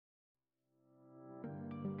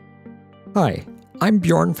Hi, I'm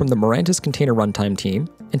Bjorn from the Mirantis Container Runtime team,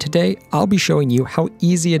 and today I'll be showing you how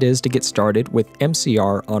easy it is to get started with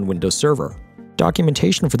MCR on Windows Server.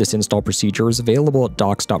 Documentation for this install procedure is available at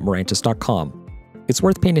docs.mirantis.com. It's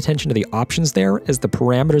worth paying attention to the options there, as the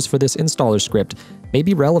parameters for this installer script may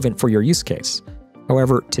be relevant for your use case.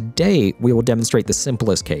 However, today we will demonstrate the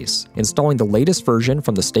simplest case, installing the latest version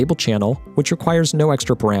from the stable channel, which requires no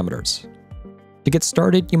extra parameters. To get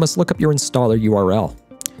started, you must look up your installer URL.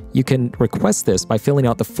 You can request this by filling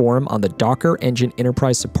out the form on the Docker Engine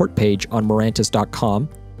Enterprise Support page on mirantis.com,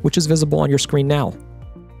 which is visible on your screen now.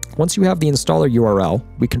 Once you have the installer URL,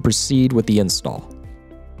 we can proceed with the install.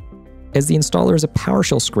 As the installer is a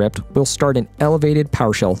PowerShell script, we'll start an elevated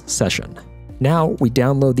PowerShell session. Now we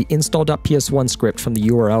download the install.ps1 script from the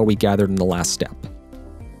URL we gathered in the last step.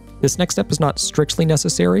 This next step is not strictly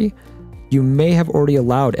necessary. You may have already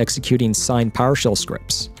allowed executing signed PowerShell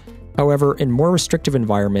scripts. However, in more restrictive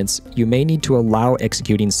environments, you may need to allow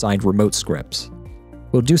executing signed remote scripts.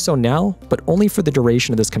 We'll do so now, but only for the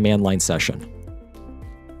duration of this command line session.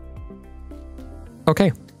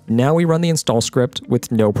 Okay, now we run the install script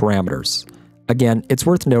with no parameters. Again, it's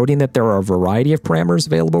worth noting that there are a variety of parameters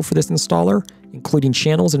available for this installer, including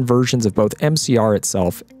channels and versions of both MCR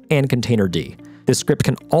itself and containerd. This script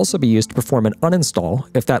can also be used to perform an uninstall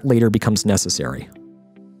if that later becomes necessary.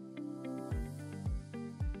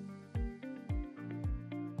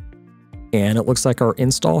 And it looks like our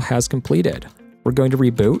install has completed. We're going to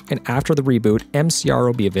reboot, and after the reboot, MCR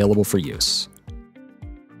will be available for use.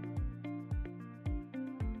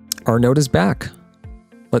 Our node is back.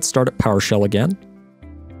 Let's start at PowerShell again.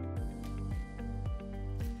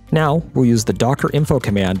 Now, we'll use the docker info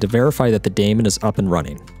command to verify that the daemon is up and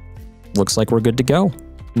running. Looks like we're good to go.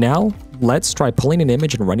 Now, let's try pulling an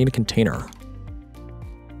image and running a container.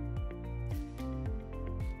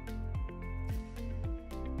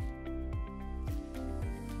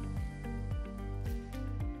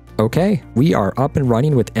 Okay, we are up and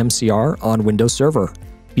running with MCR on Windows Server.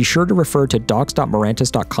 Be sure to refer to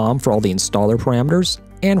docs.mirantis.com for all the installer parameters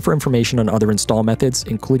and for information on other install methods,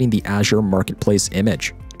 including the Azure Marketplace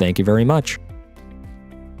image. Thank you very much.